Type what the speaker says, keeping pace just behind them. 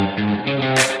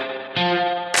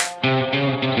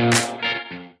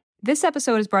This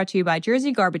episode is brought to you by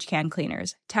Jersey Garbage Can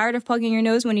Cleaners. Tired of plugging your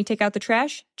nose when you take out the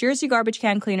trash? Jersey Garbage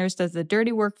Can Cleaners does the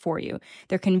dirty work for you.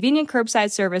 Their convenient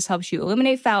curbside service helps you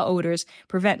eliminate foul odors,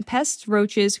 prevent pests,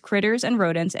 roaches, critters, and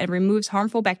rodents, and removes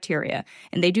harmful bacteria.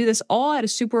 And they do this all at a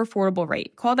super affordable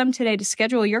rate. Call them today to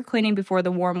schedule your cleaning before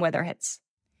the warm weather hits.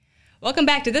 Welcome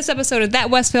back to this episode of That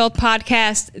Westfield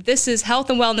Podcast. This is Health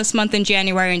and Wellness Month in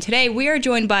January, and today we are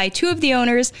joined by two of the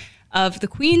owners of the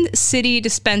Queen City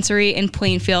Dispensary in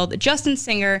Plainfield, Justin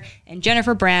Singer and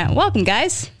Jennifer Brandt. Welcome,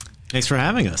 guys. Thanks for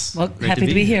having us. Well, happy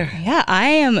to be here. Yeah, I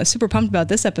am super pumped about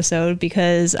this episode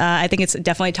because I think it's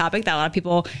definitely a topic that a lot of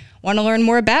people want to learn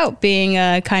more about, being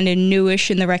kind of newish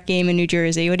in the rec game in New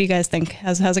Jersey. What do you guys think?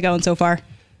 How's it going so far?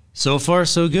 So far,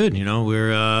 so good. You know,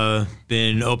 we're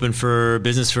been open for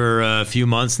business for a few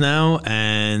months now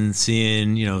and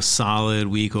seeing, solid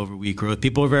week over week growth.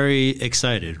 People are very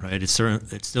excited, right? It's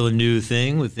still a new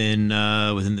thing within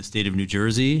the state of New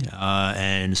Jersey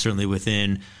and certainly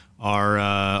within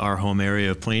our home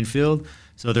area of Plainfield.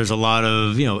 So there's a lot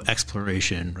of,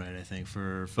 exploration, right, I think,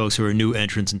 for folks who are new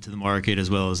entrants into the market as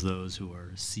well as those who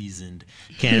are seasoned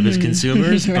cannabis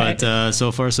consumers. Right. But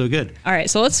so far, so good. All right.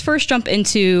 So let's first jump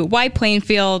into why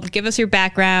Plainfield. Give us your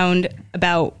background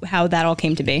about how that all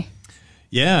came to be.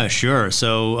 Yeah, sure.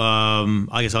 So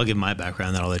I guess I'll give my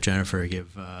background, then I'll let Jennifer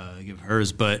give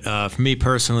hers. But for me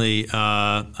personally,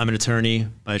 I'm an attorney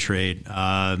by trade.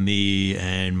 Me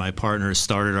and my partner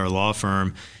started our law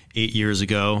firm 8 years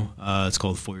ago. It's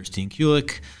called Feuerstein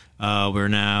Kulik. We're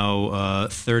now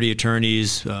 30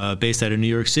 attorneys based out of New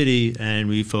York City, and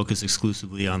we focus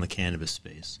exclusively on the cannabis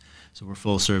space. So we're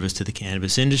full service to the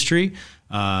cannabis industry.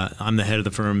 I'm the head of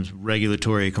the firm's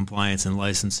regulatory compliance and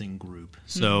licensing group.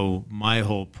 So my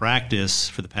whole practice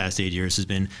for the past 8 years has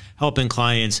been helping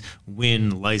clients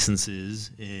win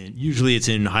licenses. And usually it's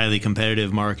in highly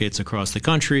competitive markets across the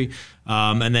country,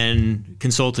 and then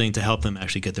consulting to help them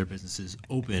actually get their businesses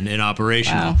open and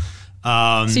operational.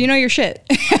 Wow. So you know your shit.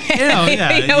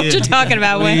 Yeah, you know what you're talking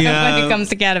about when it comes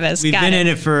to cannabis. We've been in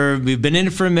it for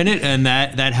a minute, and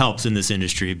that helps in this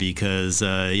industry because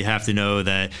you have to know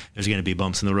that there's going to be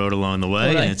bumps in the road along the way,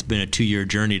 Totally. and it's been a 2-year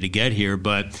journey to get here.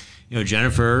 But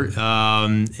Jennifer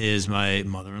is my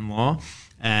mother-in-law,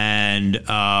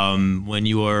 and when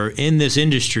you are in this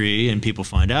industry and people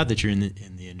find out that you're in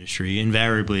the industry,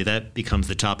 invariably that becomes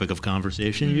the topic of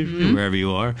conversation, usually wherever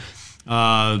you are.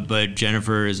 But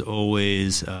Jennifer is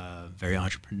always very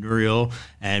entrepreneurial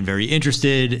and very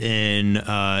interested in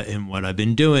what I've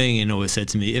been doing, and always said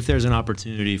to me, if there's an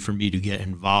opportunity for me to get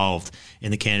involved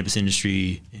in the cannabis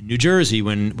industry in New Jersey,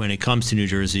 when it comes to New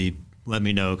Jersey, let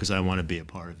me know because I want to be a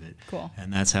part of it. Cool.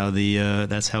 And that's how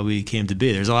we came to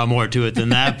be. There's a lot more to it than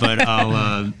that, but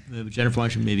Jennifer, why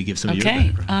don't you maybe give some of your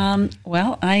background?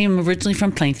 Well, I am originally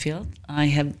from Plainfield.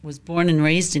 I was born and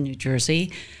raised in New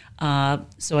Jersey.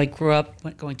 So I grew up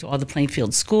going to all the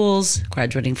Plainfield schools,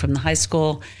 graduating from the high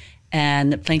school,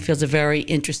 and Plainfield's a very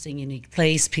interesting, unique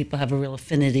place. People have a real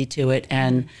affinity to it,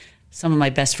 and some of my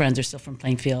best friends are still from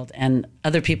Plainfield, and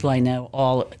other people I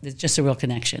know, there's just a real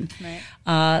connection.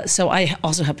 Right. So I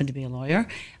also happen to be a lawyer,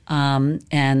 and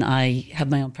I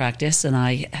have my own practice, and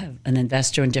I have an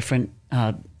investor in different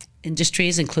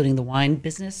industries, including the wine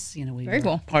business. We Very were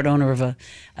cool. part owner of a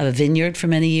vineyard for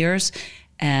many years.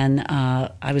 And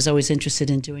I was always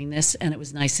interested in doing this, and it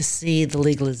was nice to see the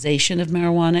legalization of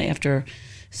marijuana after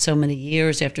so many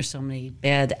years, after so many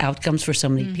bad outcomes for so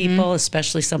many people,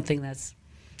 especially something that's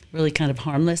really kind of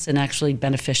harmless and actually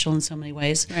beneficial in so many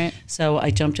ways. Right. So I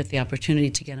jumped at the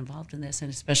opportunity to get involved in this, and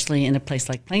especially in a place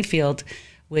like Plainfield,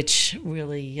 which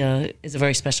really is a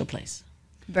very special place.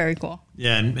 Very cool.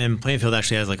 Yeah, and Plainfield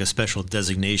actually has like a special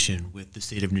designation with the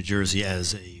state of New Jersey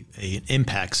as an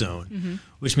impact zone,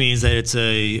 which means that it's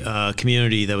a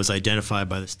community that was identified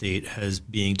by the state as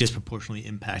being disproportionately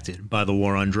impacted by the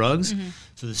war on drugs.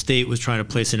 So the state was trying to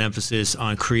place an emphasis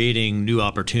on creating new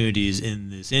opportunities in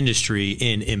this industry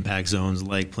in impact zones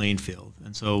like Plainfield.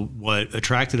 And so what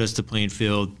attracted us to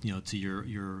Plainfield, to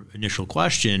your initial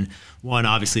question, one,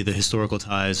 obviously the historical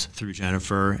ties through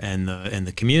Jennifer and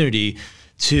the community,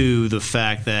 to the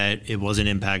fact that it was an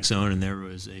impact zone and there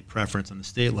was a preference on the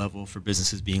state level for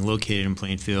businesses being located in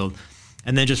Plainfield.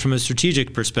 And then just from a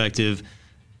strategic perspective,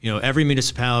 every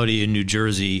municipality in New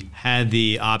Jersey had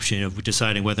the option of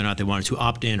deciding whether or not they wanted to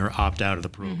opt in or opt out of the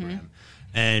program.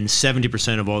 And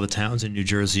 70% of all the towns in New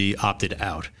Jersey opted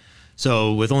out.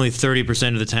 So with only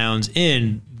 30% of the towns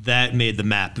in, that made the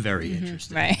map very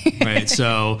interesting. Right. Right.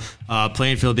 So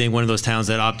Plainfield being one of those towns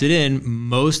that opted in,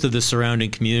 most of the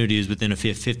surrounding communities within a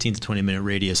 15 to 20 minute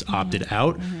radius opted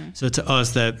out. So to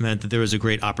us, that meant that there was a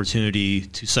great opportunity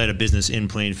to site a business in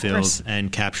Plainfield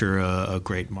and capture a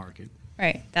great market.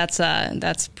 Right.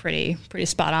 That's pretty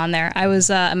spot on there. I was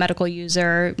a medical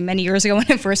user many years ago when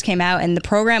it first came out, and the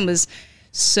program was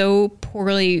so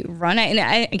poorly run.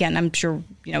 And again, I'm sure,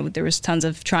 there was tons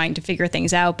of trying to figure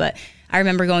things out, but I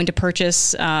remember going to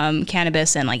purchase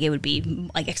cannabis and it would be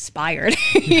expired,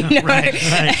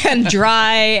 right. and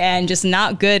dry and just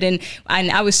not good. And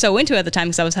I was so into it at the time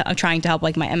because I was trying to help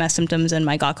my MS symptoms and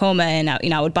my glaucoma, and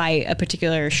I would buy a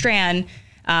particular strand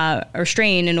or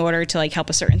strain in order to help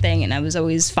a certain thing, and I was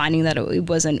always finding that it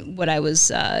wasn't what I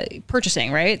was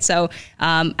purchasing, right? So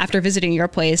after visiting your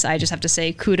place, I just have to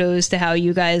say kudos to how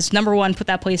you guys, number one, put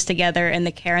that place together, and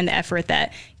the care and the effort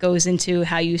that goes into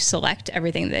how you select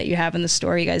everything that you have in the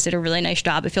store. You guys did a really nice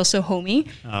job. It feels so homey,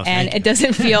 and it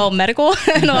doesn't feel medical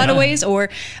in a lot of ways, or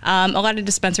a lot of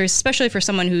dispensaries, especially for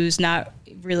someone who's not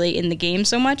really in the game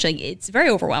so much, it's very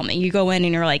overwhelming. You go in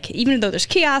and you're even though there's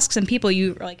kiosks and people,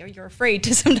 you're afraid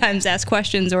to sometimes ask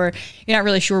questions, or you're not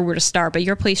really sure where to start, but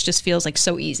your place just feels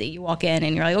so easy. You walk in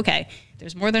and you're okay,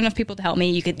 there's more than enough people to help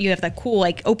me. You have that cool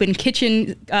open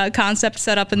kitchen concept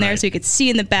set up in there, so you could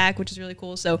see in the back, which is really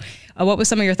cool. So what was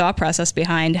some of your thought process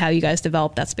behind how you guys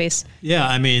developed that space? Yeah,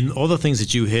 I mean, all the things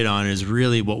that you hit on is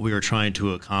really what we were trying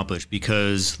to accomplish,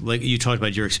 because you talked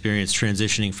about your experience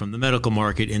transitioning from the medical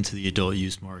market into the adult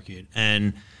use market,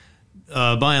 and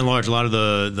by and large, a lot of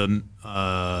the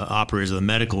operators of the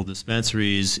medical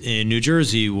dispensaries in New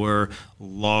Jersey were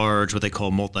large, what they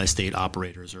call multi-state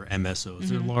operators, or MSOs.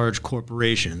 They're large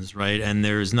corporations, right? And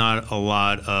there's not a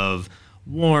lot of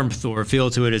warmth or feel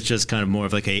to it. It's just kind of more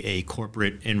of a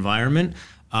corporate environment.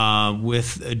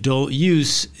 With adult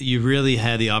use, you really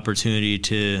had the opportunity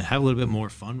to have a little bit more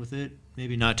fun with it,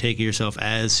 maybe not take yourself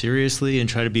as seriously and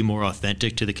try to be more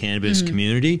authentic to the cannabis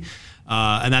community.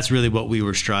 And that's really what we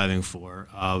were striving for.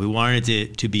 We wanted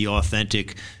it to be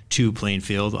authentic to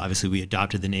Plainfield. Obviously, we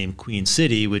adopted the name Queen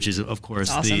City, which is, of course,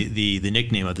 awesome. the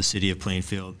nickname of the city of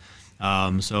Plainfield.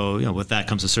 So, with that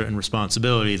comes a certain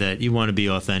responsibility that you want to be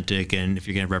authentic, and if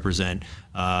you're going to represent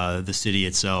the city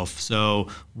itself. So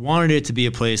wanted it to be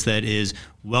a place that is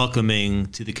welcoming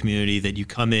to the community, that you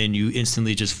come in, you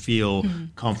instantly just feel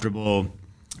comfortable,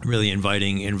 really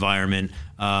inviting environment,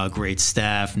 great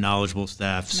staff, knowledgeable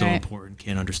staff, so important.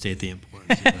 Can't understate the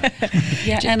importance of that.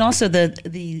 Yeah, and also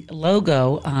the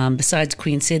logo, besides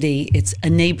Queen City, it's a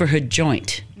neighborhood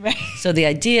joint. Right. So the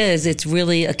idea is it's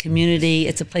really a community.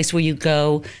 It's a place where you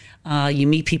go, you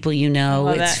meet people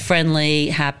it's friendly,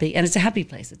 happy, and it's a happy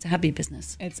place. It's a happy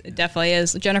business. It definitely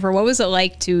is. Jennifer, what was it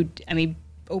like to,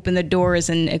 open the doors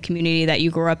in a community that you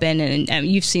grew up in, and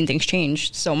you've seen things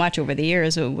change so much over the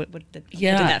years. What did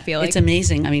that feel like? It's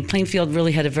amazing. Plainfield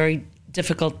really had a very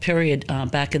difficult period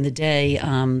back in the day,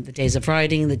 the days of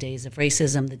rioting, the days of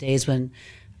racism, the days when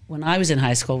I was in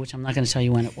high school, which I'm not going to tell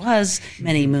you when it was,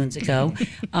 many moons ago.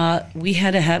 We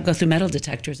had to go through metal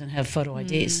detectors and have photo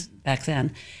IDs back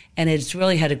then. And it's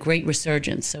really had a great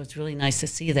resurgence, so it's really nice to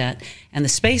see that. And the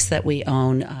space that we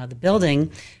own, the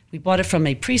building, we bought it from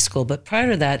a preschool, but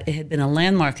prior to that, it had been a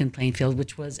landmark in Plainfield,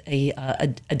 which was a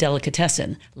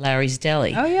delicatessen, Larry's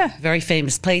Deli. Oh, yeah. Very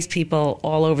famous place. People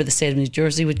all over the state of New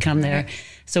Jersey would come there.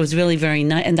 So it was really very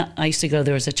nice. And I used to go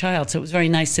there as a child, so it was very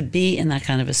nice to be in that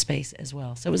kind of a space as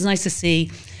well. So it was nice to see,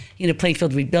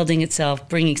 Plainfield rebuilding itself,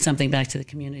 bringing something back to the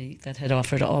community that had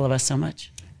offered all of us so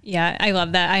much. Yeah, I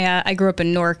love that. I grew up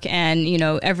in Newark, and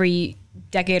every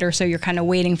decade or so you're kind of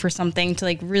waiting for something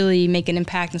to really make an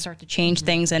impact and start to change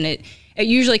things, and it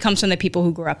usually comes from the people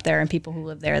who grew up there and people who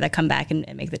live there that come back and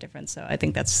make the difference. So I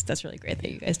think that's really great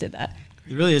that you guys did that.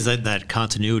 It really is that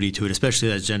continuity to it,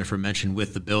 especially as Jennifer mentioned,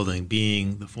 with the building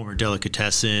being the former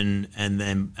delicatessen, and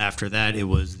then after that it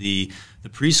was the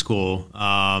preschool,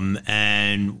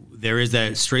 and there is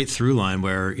that straight through line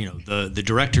where the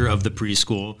director of the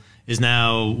preschool is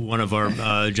now one of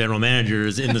our general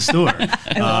managers in the store.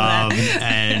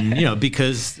 And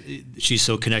because she's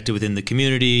so connected within the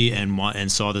community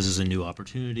and saw this as a new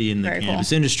opportunity in the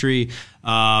cannabis industry.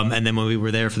 And then when we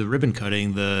were there for the ribbon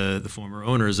cutting, the former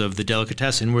owners of the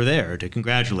delicatessen were there to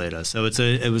congratulate us. So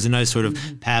it was a nice sort of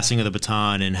passing of the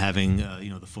baton and having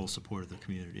the full support of the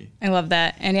community. I love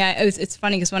that. And it's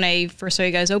funny because when I first saw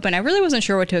you guys open, I really wasn't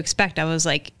sure what to expect. I was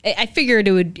I figured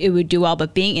it would do well,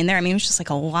 but being in there, it was just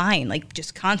a line,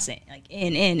 just constant,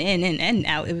 in,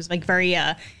 out. It was very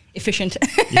efficient,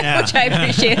 Yeah. which I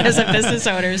appreciate as a business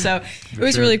owner. So it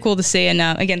was really cool to see. And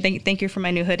again, thank you for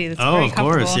my new hoodie. That's very of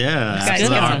comfortable. course, yeah. You guys It's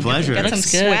get our some, pleasure. Get some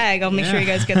Looks good. swag. I'll make sure you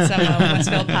guys get some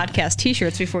Westfield Podcast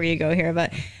T-shirts before you go here.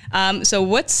 But so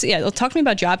talk to me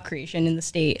about job creation in the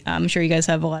state. I'm sure you guys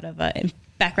have a lot of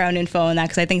background info on that,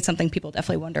 because I think it's something people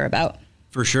definitely wonder about.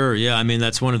 For sure. Yeah. I mean,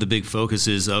 that's one of the big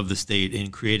focuses of the state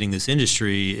in creating this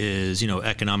industry is,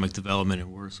 economic development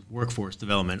and workforce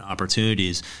development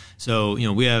opportunities. So,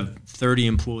 we have 30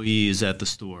 employees at the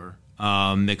store,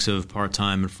 mix of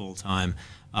part-time and full-time.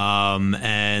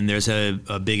 And there's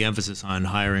a big emphasis on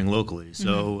hiring locally.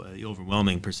 So the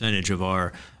overwhelming percentage of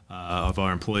our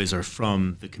employees are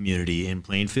from the community in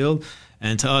Plainfield.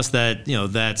 And to us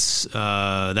that's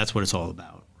what it's all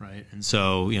about. Right. And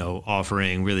so,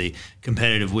 offering really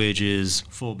competitive wages,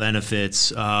 full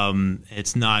benefits.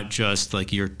 It's not just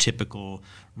like your typical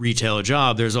retail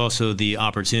job. There's also the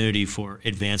opportunity for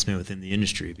advancement within the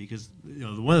industry, because,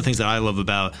 one of the things that I love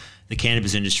about the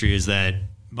cannabis industry is that,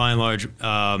 by and large,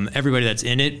 everybody that's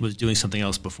in it was doing something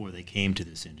else before they came to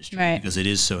this industry, because it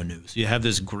is so new. So you have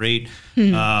this great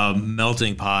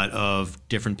melting pot of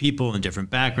different people and different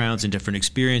backgrounds and different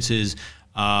experiences.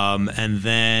 And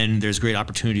then there's great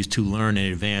opportunities to learn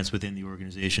and advance within the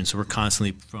organization. So we're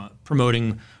constantly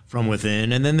promoting from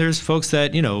within. And then there's folks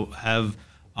that, have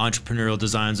entrepreneurial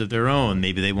designs of their own.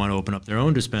 Maybe they want to open up their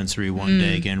own dispensary one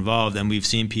day, get involved. And we've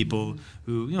seen people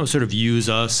who, sort of use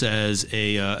us as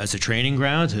a training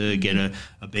ground to get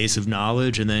a base of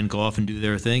knowledge and then go off and do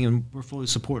their thing. And we're fully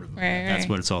supportive of that. That's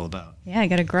what it's all about. Yeah, I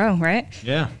got to grow, right?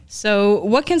 Yeah. So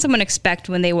what can someone expect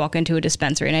when they walk into a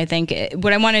dispensary? And I think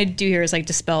what I want to do here is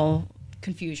dispel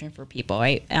confusion for people,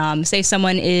 right? Say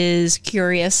someone is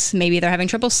curious, maybe they're having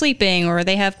trouble sleeping or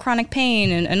they have chronic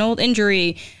pain and an old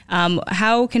injury.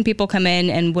 How can people come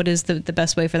in, and what is the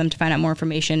best way for them to find out more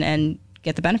information and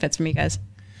get the benefits from you guys?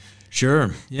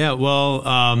 Sure. Yeah. Well,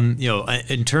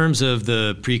 in terms of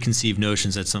the preconceived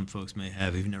notions that some folks may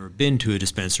have, who've never been to a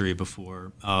dispensary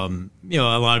before, a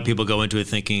lot of people go into it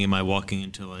thinking, am I walking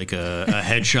into like a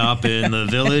head shop in the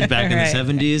village back in the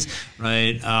 70s?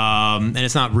 Right. And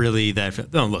it's not really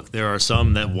that. No, look, there are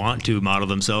some that want to model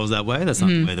themselves that way. That's not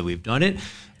the way that we've done it.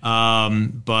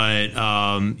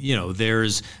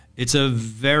 It's a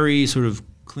very sort of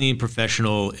clean,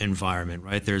 professional environment,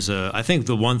 right? I think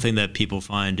the one thing that people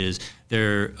find is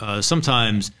they're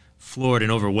sometimes floored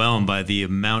and overwhelmed by the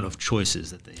amount of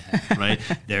choices that they have, right?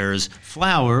 There's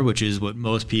flower, which is what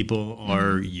most people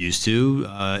are used to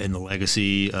in the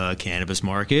legacy cannabis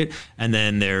market. And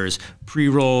then there's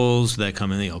pre-rolls that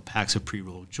come in, packs of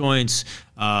pre-rolled joints.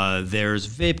 There's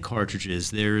vape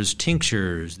cartridges. There's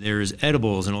tinctures. There's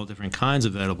edibles and all different kinds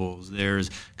of edibles. There's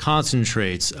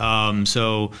concentrates.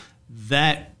 So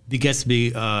that gets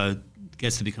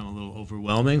to become a little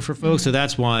overwhelming for folks. So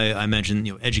that's why I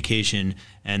mentioned, education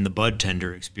and the bud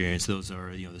tender experience. Those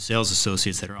are, the sales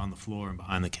associates that are on the floor and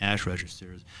behind the cash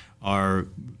registers are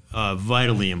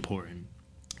vitally important.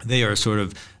 They are sort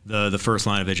of the first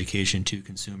line of education to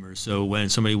consumers. So when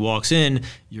somebody walks in,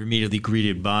 you're immediately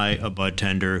greeted by a bud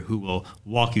tender who will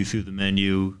walk you through the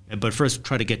menu, but first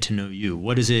try to get to know you.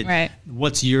 What is it? Right.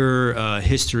 What's your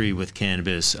history with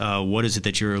cannabis? What is it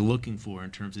that you're looking for in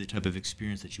terms of the type of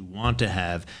experience that you want to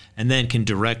have? And then can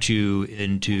direct you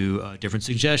into different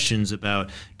suggestions about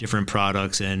different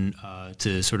products and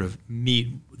to sort of meet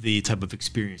the type of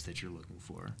experience that you're looking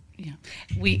for. Yeah,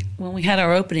 when we had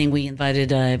our opening, we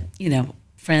invited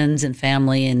friends and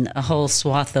family and a whole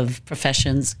swath of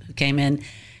professions who came in,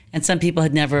 and some people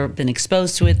had never been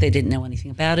exposed to it; they didn't know anything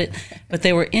about it, but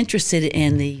they were interested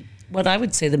in what I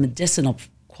would say the medicinal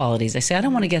qualities. I say, I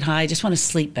don't want to get high; I just want to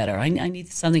sleep better. I need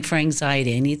something for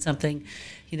anxiety. I need something,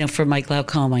 for my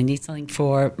glaucoma. I need something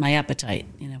for my appetite.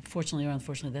 Fortunately or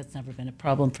unfortunately, that's never been a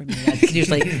problem for me.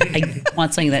 I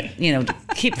want something that, to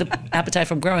keep the appetite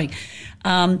from growing.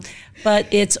 But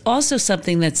it's also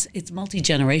something it's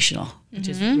multi-generational, which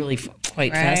is really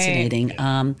quite fascinating.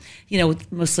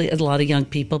 Mostly a lot of young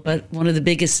people, but one of the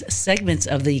biggest segments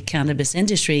of the cannabis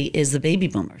industry is the baby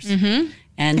boomers.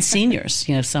 And seniors,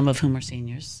 some of whom are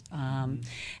seniors.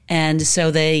 And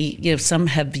so they, some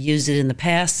have used it in the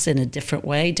past in a different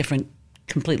way,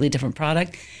 completely different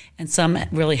product. And some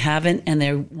really haven't, and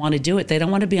they want to do it. They don't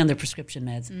want to be on their prescription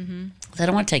meds. They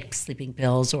don't want to take sleeping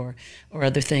pills or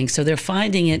other things. So they're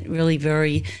finding it really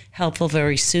very helpful,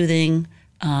 very soothing,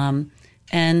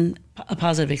 and a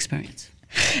positive experience.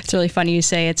 It's really funny you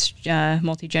say it's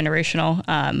multi-generational.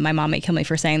 My mom may kill me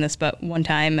for saying this, but one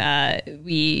time I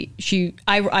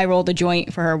rolled a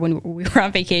joint for her when we were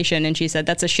on vacation, and she said,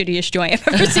 "That's the shittiest joint I've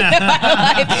ever seen in my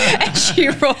life." And she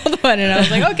rolled one, and I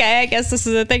was like, "Okay, I guess this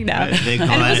is a thing now." They call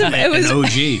it was an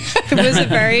OG. It was a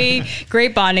very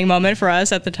great bonding moment for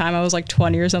us at the time. I was like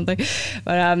 20 or something,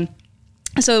 but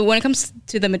so when it comes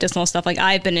to the medicinal stuff, like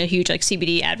I've been a huge like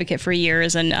CBD advocate for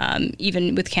years, and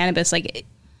even with cannabis, like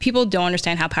people don't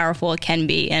understand how powerful it can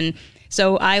be. And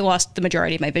so I lost the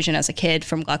majority of my vision as a kid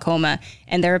from glaucoma,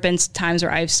 and there have been times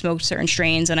where I've smoked certain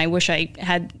strains, and I wish I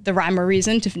had the rhyme or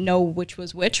reason to know which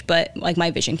was which, but like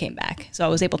my vision came back, so I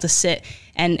was able to sit,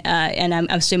 and I'm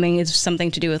assuming it's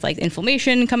something to do with like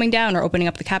inflammation coming down or opening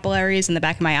up the capillaries in the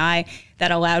back of my eye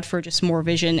that allowed for just more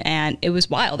vision. And it was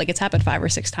wild. Like it's happened 5 or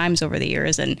 6 times over the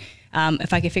years, and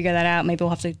if I could figure that out, maybe we'll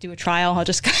have to do a trial. I'll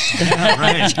just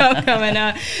come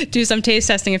and do some taste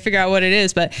testing and figure out what it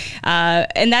is. But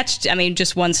and that's, I mean,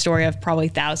 just one story of probably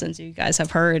thousands you guys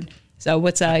have heard. So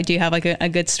what's do you have like a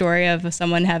good story of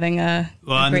someone having a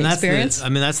great experience?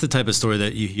 That's the type of story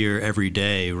that you hear every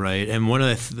day, right? And one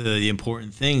of the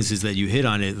important things is that you hit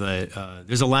on it, that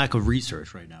there's a lack of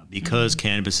research right now because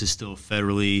cannabis is still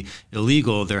federally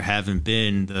illegal. There haven't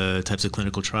been the types of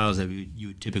clinical trials that you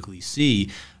would typically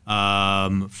see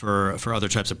for other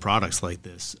types of products like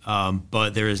this.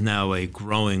 But there is now a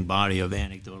growing body of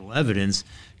anecdotal evidence,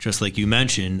 just like you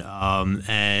mentioned,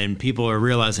 and people are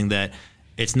realizing that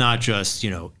it's not just,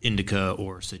 indica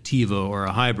or sativa or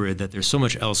a hybrid, that there's so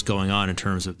much else going on in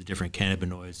terms of the different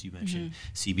cannabinoids. You mentioned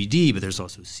CBD, but there's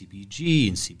also CBG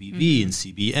and CBV and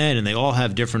CBN, and they all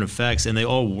have different effects, and they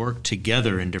all work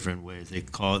together in different ways. They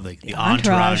call it like the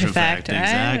entourage effect. Right?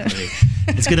 Exactly.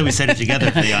 It's good that we said it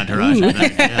together for the entourage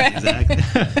effect. Yeah, exactly.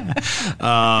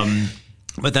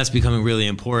 But that's becoming really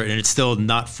important, and it's still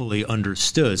not fully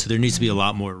understood. So there needs to be a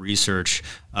lot more research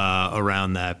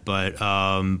around that. But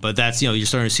that's, you're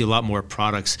starting to see a lot more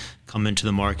products come into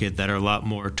the market that are a lot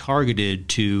more targeted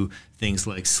to things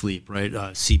like sleep, right?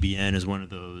 CBN is one of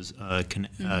those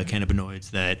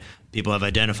cannabinoids that people have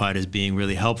identified as being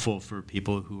really helpful for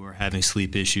people who are having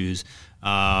sleep issues.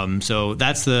 So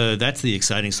that's the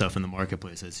exciting stuff in the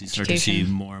marketplace as you start to see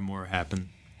more and more happen.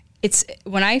 It's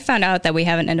when I found out that we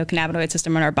have an endocannabinoid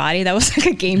system in our body, that was like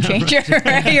a game changer.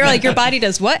 Right? You're like, your body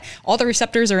does what? All the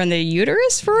receptors are in the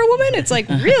uterus for a woman? It's like,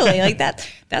 really? Like that's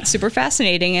super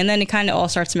fascinating. And then it kind of all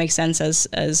starts to make sense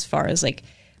as far as like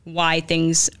why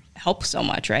things help so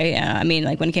much, right? I mean,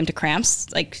 like when it came to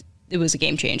cramps, like it was a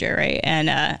game changer, right?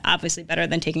 And obviously better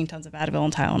than taking tons of Advil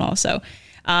and Tylenol. So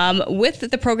with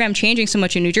the program changing so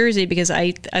much in New Jersey, because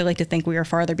I like to think we are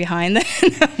farther behind,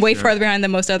 farther behind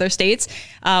than most other states.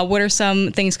 What are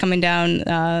some things coming down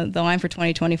the line for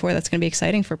 2024 that's going to be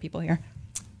exciting for people here?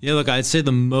 Yeah, look, I'd say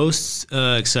the most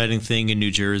exciting thing in New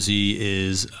Jersey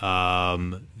is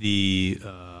the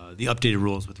updated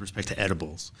rules with respect to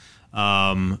edibles.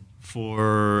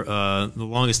 For the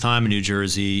longest time in New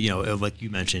Jersey, like you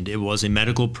mentioned, it was a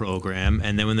medical program.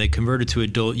 And then when they converted to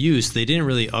adult use, they didn't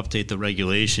really update the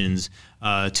regulations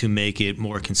to make it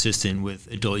more consistent with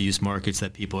adult use markets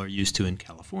that people are used to in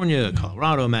California,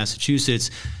 Colorado, Massachusetts.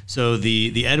 So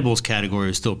the edibles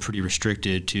category is still pretty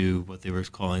restricted to what they were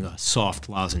calling soft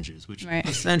lozenges, which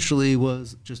essentially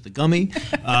was just a gummy.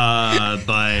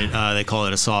 But they call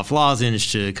it a soft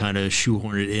lozenge to kind of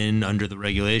shoehorn it in under the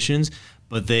regulations.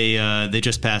 But they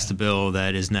just passed a bill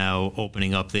that is now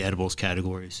opening up the edibles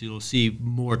category. So you'll see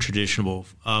more traditional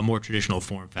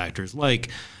form factors like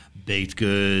baked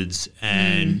goods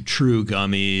and true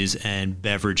gummies and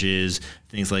beverages,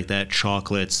 things like that,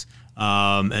 chocolates.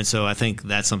 And so I think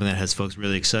that's something that has folks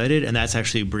really excited. And that's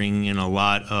actually bringing in a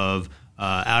lot of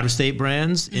out-of-state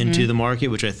brands into the market,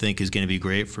 which I think is going to be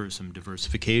great for some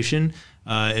diversification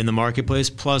in the marketplace,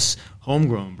 plus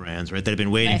homegrown brands, right, that have been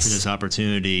waiting for this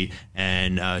opportunity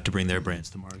and to bring their brands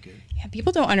to market. Yeah,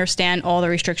 people don't understand all the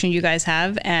restrictions you guys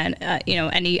have, and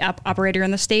any operator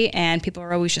in the state, and people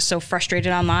are always just so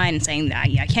frustrated online and saying,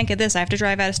 I can't get this, I have to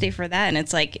drive out of state for that, and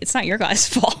it's like, it's not your guys'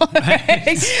 fault. Right?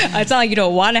 It's not like you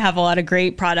don't want to have a lot of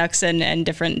great products and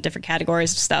different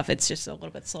categories of stuff. It's just a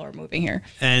little bit slower moving here.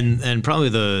 And probably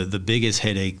the biggest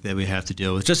headache that we have to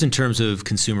deal with, just in terms of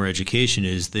consumer education,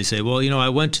 is they say, well, I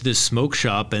went to this smoke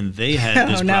shop and they had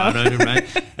this product, right?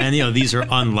 And these are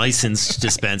unlicensed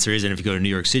dispensaries, and if you go to New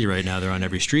York City right now, they're on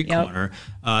every street corner,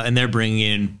 and they're bringing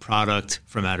in product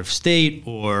from out of state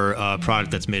or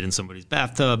product that's made in somebody's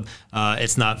bathtub.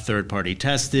 It's not third-party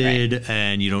tested,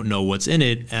 and you don't know what's in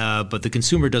it, but the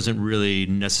consumer doesn't really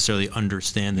necessarily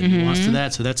understand the nuance to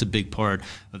that. So that's a big part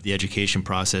of the education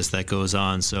process that goes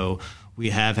on. So we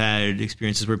have had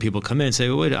experiences where people come in and say,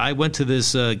 well, wait, I went to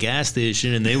this gas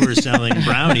station and they were selling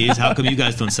brownies. How come you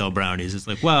guys don't sell brownies? It's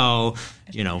like, well,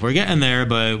 we're getting there,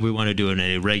 but we want to do it in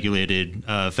a regulated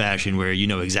fashion where you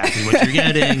know exactly what you're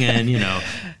getting and,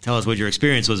 tell us what your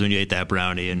experience was when you ate that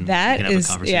brownie and that we can have is, a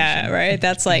conversation. Yeah, right.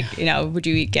 That's like, would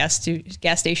you eat gas station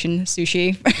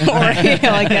sushi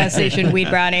or like gas station weed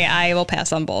brownie? I will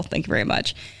pass on both. Thank you very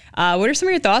much. What are some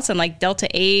of your thoughts on like Delta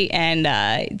 8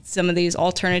 and some of these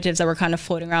alternatives that were kind of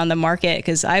floating around the market?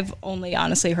 Because I've only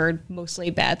honestly heard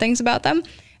mostly bad things about them.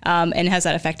 And has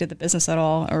that affected the business at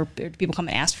all? Or do people come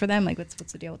and ask for them? Like, what's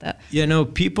the deal with that? Yeah, no,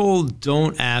 people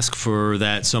don't ask for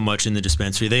that so much in the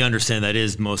dispensary. They understand that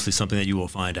is mostly something that you will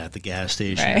find at the gas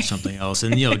station or something else.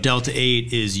 And, Delta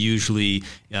 8 is usually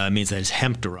means that it's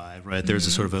hemp derived, right? There's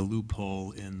a sort of a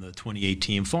loophole in the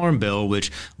 2018 Farm Bill,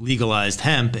 which legalized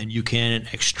hemp, and you can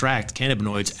extract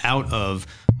cannabinoids out of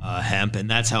hemp. And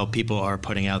that's how people are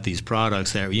putting out these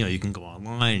products that, you can go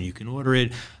online and you can order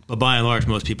it. But by and large,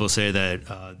 most people say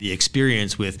that the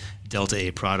experience with Delta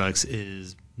 8 products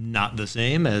is not the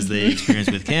same as they experience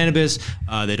with cannabis.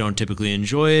 They don't typically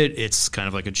enjoy it. It's kind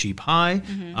of like a cheap high,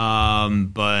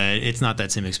 but it's not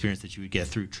that same experience that you would get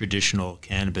through traditional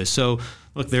cannabis. So,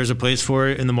 look, there's a place for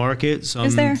it in the market. Some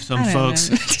folks,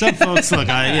 look,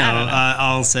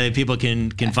 I'll say people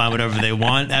can find whatever they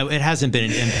want. It hasn't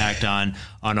been an impact on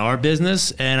our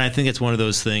business, and I think it's one of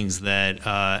those things that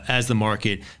as the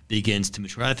market begins to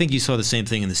mature, I think you saw the same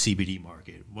thing in the CBD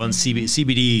market.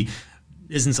 CBD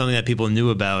isn't something that people knew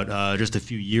about just a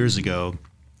few years ago.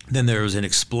 Then there was an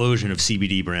explosion of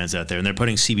CBD brands out there, and they're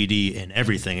putting CBD in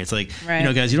everything. It's like,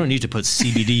 guys, you don't need to put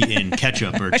CBD in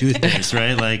ketchup or toothpaste,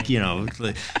 right? Like,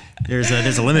 there's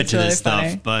a limit to this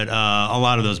stuff. But a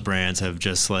lot of those brands have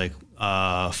just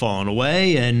fallen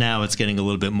away, and now it's getting a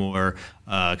little bit more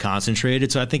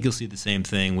concentrated. So I think you'll see the same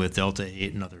thing with Delta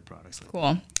 8 and other products.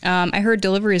 Cool. I heard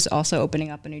delivery is also opening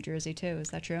up in New Jersey too.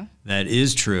 Is that true? That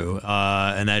is true.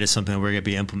 And that is something that we're going to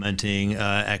be implementing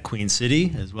at Queen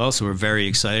City as well. So we're very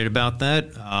excited about that.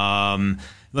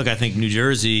 Look, I think New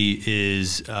Jersey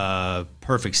is a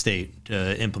perfect state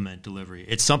to implement delivery.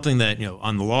 It's something that,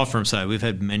 on the law firm side, we've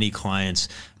had many clients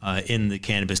in the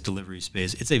cannabis delivery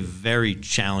space. It's a very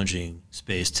challenging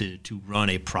space to run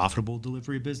a profitable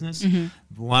delivery business. A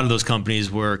lot of those companies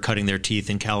were cutting their teeth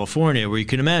in California, where you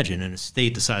can imagine in a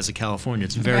state the size of California,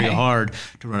 it's very hard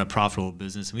to run a profitable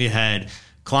business. And we had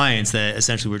clients that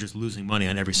essentially were just losing money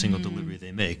on every single delivery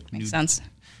they make. Makes sense.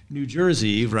 New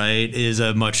Jersey, right, is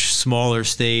a much smaller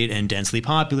state and densely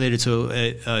populated, so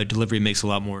delivery makes a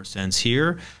lot more sense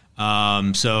here.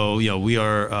 So we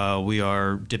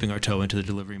are dipping our toe into the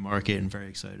delivery market and very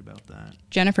excited about that.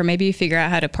 Jennifer, maybe you figure out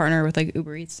how to partner with like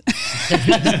Uber Eats,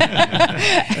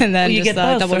 and then you get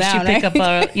both. double First down. you pick up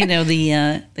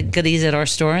the goodies at our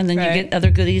store, and then you get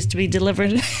other goodies to be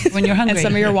delivered when you're hungry. And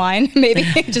some of your wine, maybe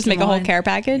just make a whole care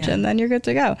package, Yeah. and then you're good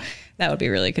to go. That would be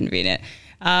really convenient.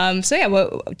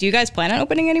 What do you guys plan on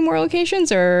opening any more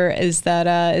locations, or is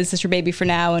this your baby for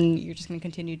now, and you're just going to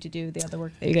continue to do the other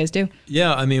work that you guys do?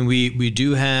 Yeah, I mean, we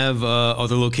do have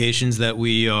other locations that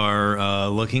we are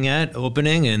looking at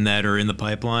opening and that are in the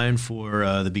pipeline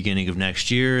for the beginning of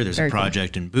next year. There's a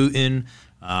project in Boonton.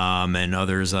 And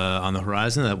others on the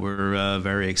horizon that we're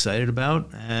very excited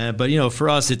about. But for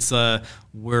us, it's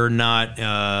we're not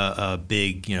a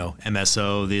big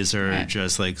MSO. These are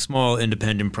just like small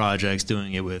independent projects,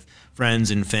 doing it with friends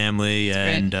and family,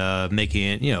 and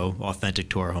making it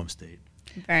authentic to our home state.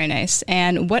 Very nice.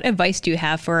 And what advice do you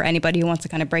have for anybody who wants to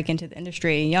kind of break into the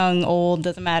industry? Young, old,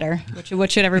 doesn't matter.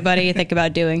 What should everybody think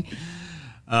about doing?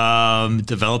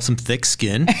 Develop some thick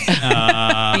skin.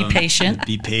 Be patient.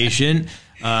 Be patient.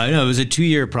 It was a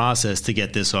 2-year process to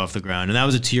get this off the ground. And that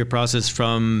was a 2-year process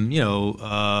from,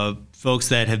 folks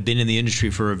that have been in the industry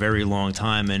for a very long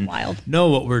time and know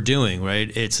what we're doing,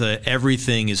 right? It's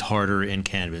everything is harder in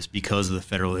cannabis because of the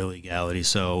federal illegality.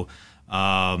 So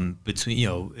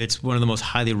it's one of the most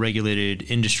highly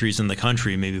regulated industries in the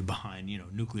country, maybe behind,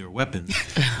 nuclear weapons.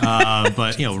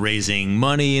 But raising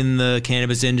money in the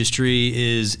cannabis industry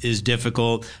is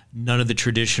difficult. None of the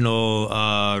traditional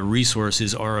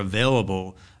resources are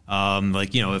available.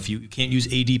 If you can't use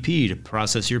ADP to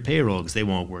process your payroll because they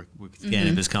won't work with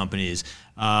cannabis companies,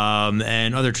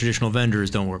 and other traditional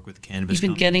vendors don't work with cannabis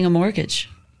Even companies. getting a mortgage.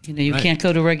 You can't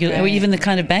go to regular, or even the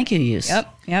kind of bank you use.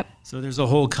 Yep. So there's a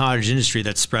whole cottage industry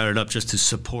that's sprouted up just to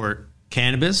support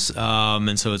cannabis,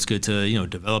 and so it's good to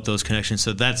develop those connections.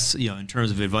 So that's in terms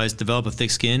of advice, develop a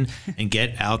thick skin and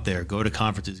get out there, go to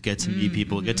conferences, get to meet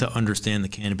people, get to understand the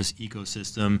cannabis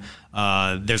ecosystem.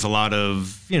 There's a lot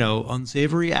of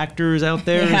unsavory actors out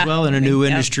there as well in a new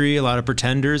industry, a lot of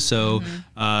pretenders. So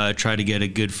try to get a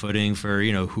good footing for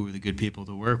who are the good people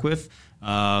to work with,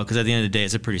 because at the end of the day,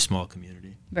 it's a pretty small community.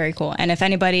 Very cool. And if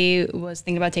anybody was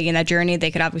thinking about taking that journey,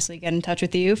 they could obviously get in touch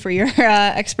with you for your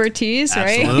expertise,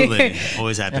 right? Absolutely.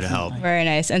 Always happy to help. Very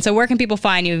nice. And so where can people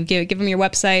find you? Give them your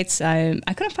websites. I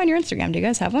couldn't find your Instagram. Do you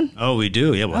guys have one? Oh, we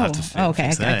do. Yeah, we'll have to fix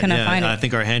that. I couldn't find it. I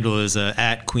think our handle is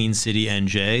at Queen City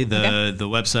NJ. The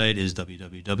website is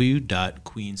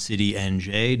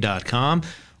www.queencitynj.com.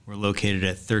 We're located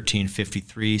at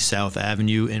 1353 South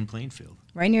Avenue in Plainfield.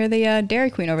 Right near the Dairy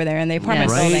Queen over there in the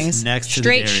apartment buildings. Next to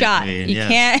Straight the Dairy shot. Queen.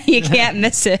 You can't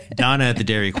miss it. Donna at the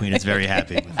Dairy Queen is very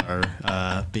happy with our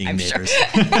being neighbors.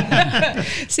 Sure.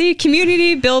 See,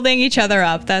 community building each other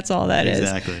up. That's all that is.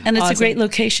 Exactly. And it's a great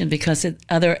location because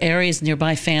other areas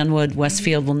nearby, Fanwood,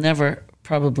 Westfield, will never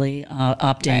probably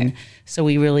opt in. So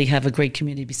we really have a great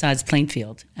community besides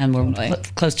Plainfield. And we're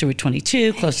close to Route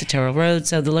 22, close to Terrell Road.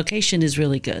 So the location is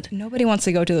really good. Nobody wants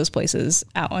to go to those places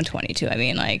out on 22. I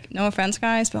mean, no offense,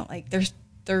 guys, but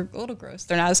they're a little gross.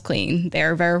 They're not as clean.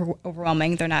 They're very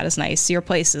overwhelming. They're not as nice. Your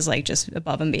place is just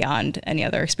above and beyond any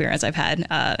other experience I've had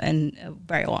in a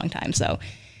very long time. So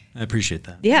I appreciate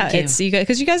that. Yeah, it's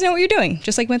because you guys know what you're doing,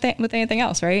 just like with anything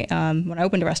else, right? When I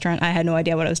opened a restaurant, I had no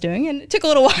idea what I was doing, and it took a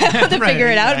little while to figure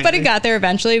it out, but it got there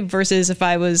eventually. Versus if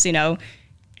I was,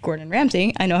 Gordon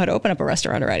Ramsay, I know how to open up a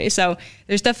restaurant already. So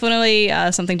there's definitely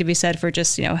something to be said for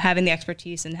just having the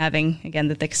expertise and having, again,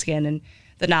 the thick skin and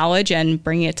the knowledge and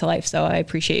bringing it to life. So I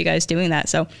appreciate you guys doing that.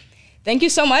 So thank you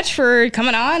so much for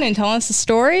coming on and telling us the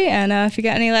story. And if you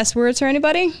got any last words for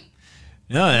anybody.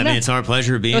 No, I mean, it's our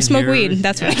pleasure being here. Go smoke weed.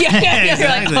 That's what. Yeah.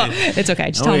 Exactly. You're like, it's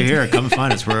okay. Just tell we're me. here. Come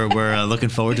find us. We're looking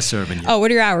forward to serving you. Oh, what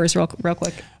are your hours, real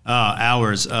quick?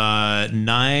 Hours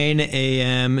 9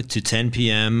 a.m. to 10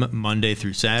 p.m. Monday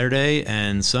through Saturday,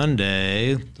 and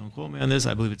Sunday. Don't quote me on this.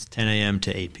 I believe it's 10 a.m.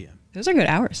 to 8 p.m. Those are good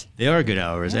hours. They are good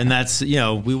hours. And that's,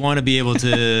 we want to be able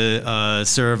to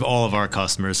serve all of our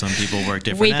customers. Some people work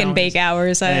different Wake hours. and bake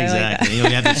hours. Exactly.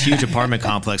 We have this huge apartment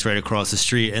complex right across the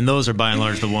street. And those are by and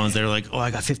large the ones that are like,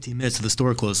 I got 15 minutes to the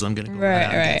store closes. I'm going to go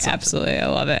Right. Absolutely. I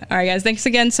love it. All right, guys. Thanks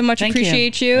again so much. Thank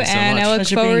Appreciate you. And so I look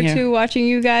Pleasure forward being here. to watching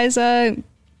you guys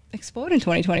explode in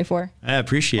 2024. I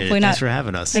appreciate Hopefully it. not Thanks for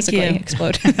having us. Physically you.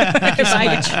 explode. Thank you so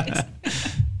much.